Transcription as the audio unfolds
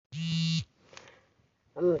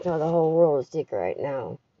I'm gonna tell the whole world a secret right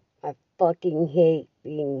now. I fucking hate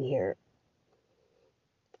being here.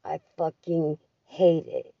 I fucking hate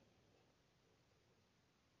it.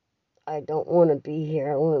 I don't want to be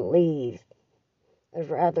here. I want to leave.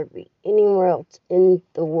 I'd rather be anywhere else in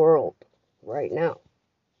the world right now.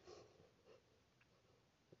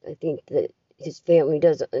 I think that his family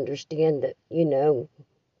doesn't understand that,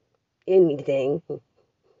 anything.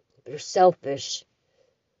 They're selfish.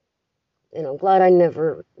 And I'm glad I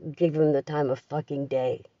never gave him the time of fucking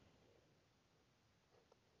day.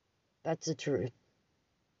 That's the truth.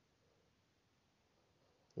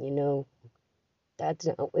 That's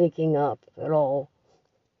not waking up at all.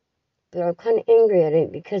 But I'm kind of angry at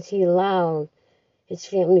him because he allowed his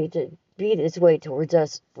family to be this way towards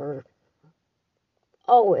us for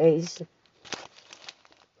always.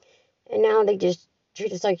 And now they just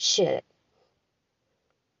treat us like shit.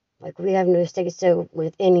 Like we have no say so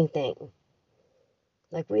with anything.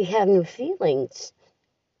 Like we have no feelings.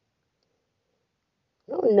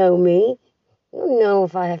 You don't know me. You don't know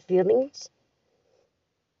if I have feelings.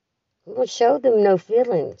 I'm gonna show them no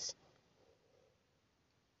feelings.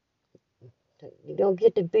 You don't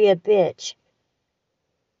get to be a bitch.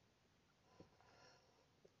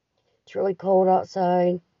 It's really cold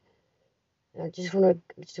outside. I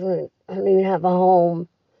don't even have a home.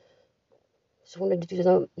 Just want to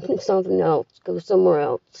do something else. Go somewhere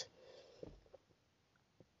else.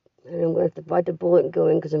 And I'm going to have to bite the bullet and go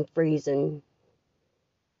in because I'm freezing.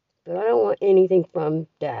 But I don't want anything from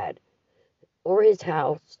Dad, or his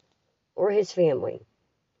house, or his family.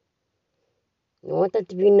 I want that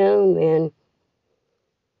to be known, man.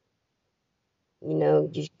 You're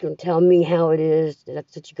going to tell me how it is.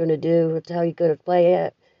 That's what you're going to do. That's how you're going to play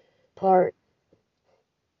it part.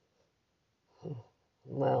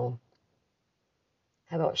 Well,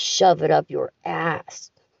 how about shove it up your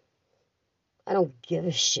ass? I don't give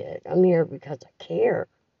a shit. I'm here because I care.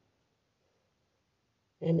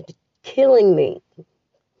 And it's killing me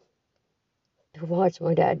to watch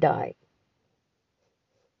my dad die.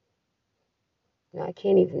 And I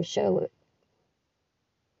can't even show it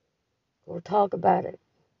or talk about it.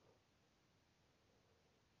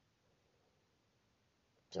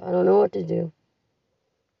 So I don't know what to do.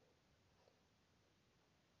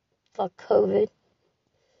 Fuck COVID.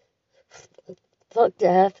 Fuck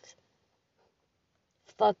death.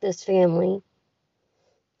 Fuck this family.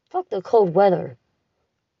 Fuck the cold weather.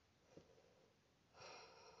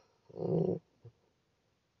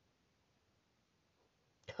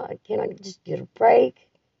 God, can I just get a break?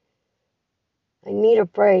 I need a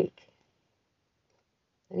break.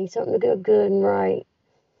 I need something to go good and right.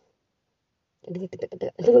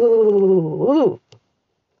 Ooh.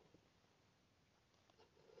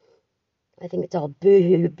 I think it's all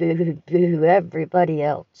boo, boo, boo, everybody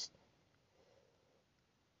else.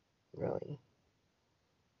 Really.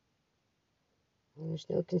 There's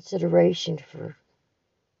no consideration for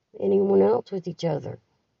anyone else with each other.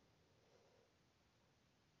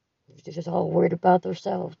 They're just all worried about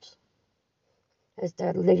themselves. As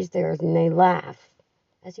Dad lays there and they laugh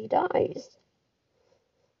as he dies.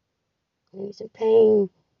 And he's in pain.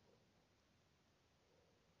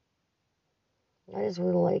 I just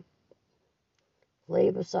want to lay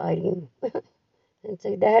beside him and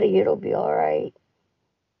say, Daddy, it'll be alright.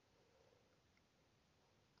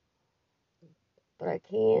 But I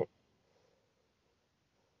can't.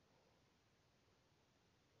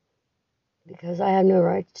 Because I have no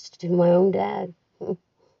rights to my own dad. It's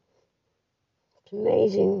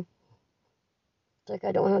amazing. It's like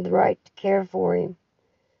I don't have the right to care for him.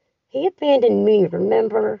 He abandoned me,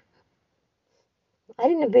 remember? I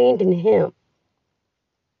didn't abandon him.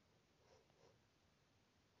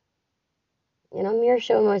 And I'm here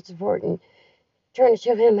showing my support and trying to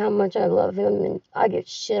show him how much I love him, and I get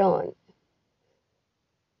shit on.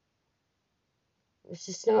 It's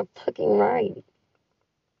just not fucking right.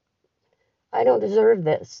 I don't deserve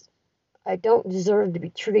this. I don't deserve to be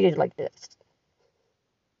treated like this.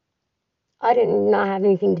 I did not have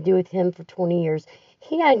anything to do with him for 20 years.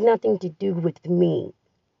 He had nothing to do with me.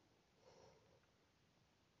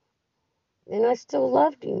 And I still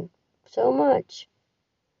loved him so much.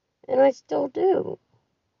 And I still do.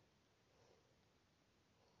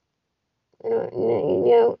 And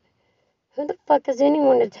who the fuck is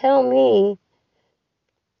anyone to tell me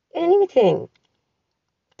anything?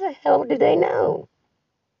 What the hell do they know?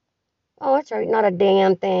 Oh, that's right, not a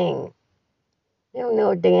damn thing. They don't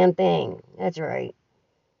know a damn thing. That's right.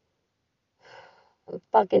 I'm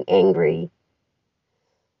fucking angry.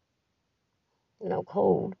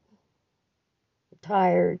 Cold. I'm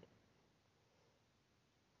tired.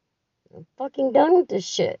 I'm fucking done with this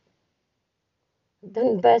shit.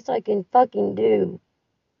 Done the best I can fucking do.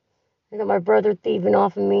 I got my brother thieving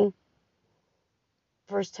off of me.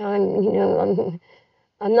 First time,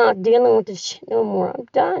 I'm not dealing with this shit no more. I'm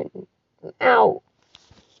done. I'm out.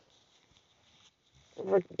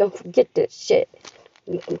 Don't forget this shit.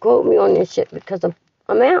 You can quote me on this shit because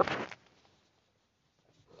I'm out.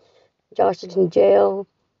 Josh is in jail.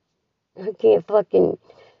 I can't fucking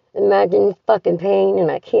imagine fucking pain,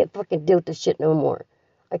 and I can't fucking deal with this shit no more.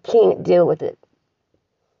 I can't deal with it.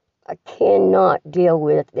 I cannot deal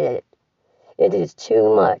with it. It is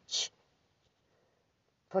too much.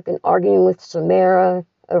 Fucking arguing with Samara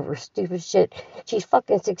over stupid shit. She's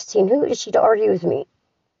fucking 16. Who is she to argue with me?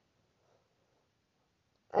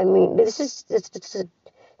 I mean, this is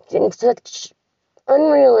getting such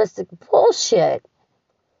unrealistic bullshit.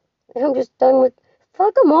 And I'm just done with.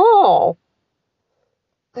 Fuck them all.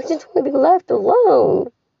 I just want to be left alone.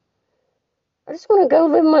 I just want to go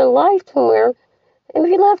live my life somewhere and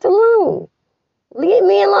be left alone. Leave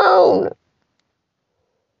me alone.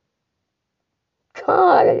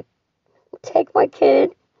 God, take my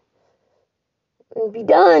kid and be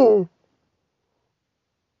done.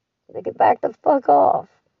 They get back the fuck off.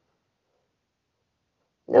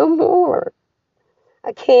 No more.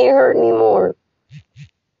 I can't hurt anymore.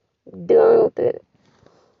 I'm done with it.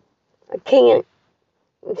 I can't.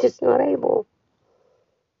 I'm just not able.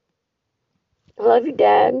 I love you,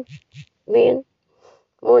 Dad. Man,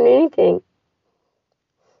 more than anything.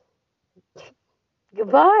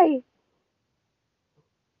 Goodbye.